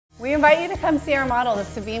We invite you to come see our model, the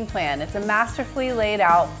Sabine Plan. It's a masterfully laid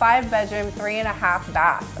out 5-bedroom, 3.5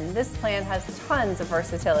 bath. And this plan has tons of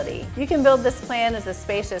versatility. You can build this plan as a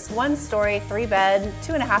spacious 1-story, 3-bed,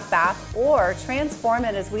 2.5 bath, or transform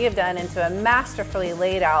it as we have done into a masterfully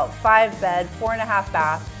laid out 5-bed, 4.5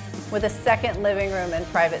 bath with a second living room and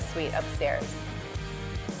private suite upstairs.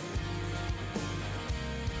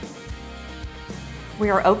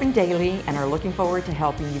 We are open daily and are looking forward to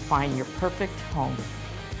helping you find your perfect home.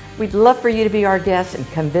 We'd love for you to be our guest and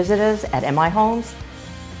come visit us at MI Homes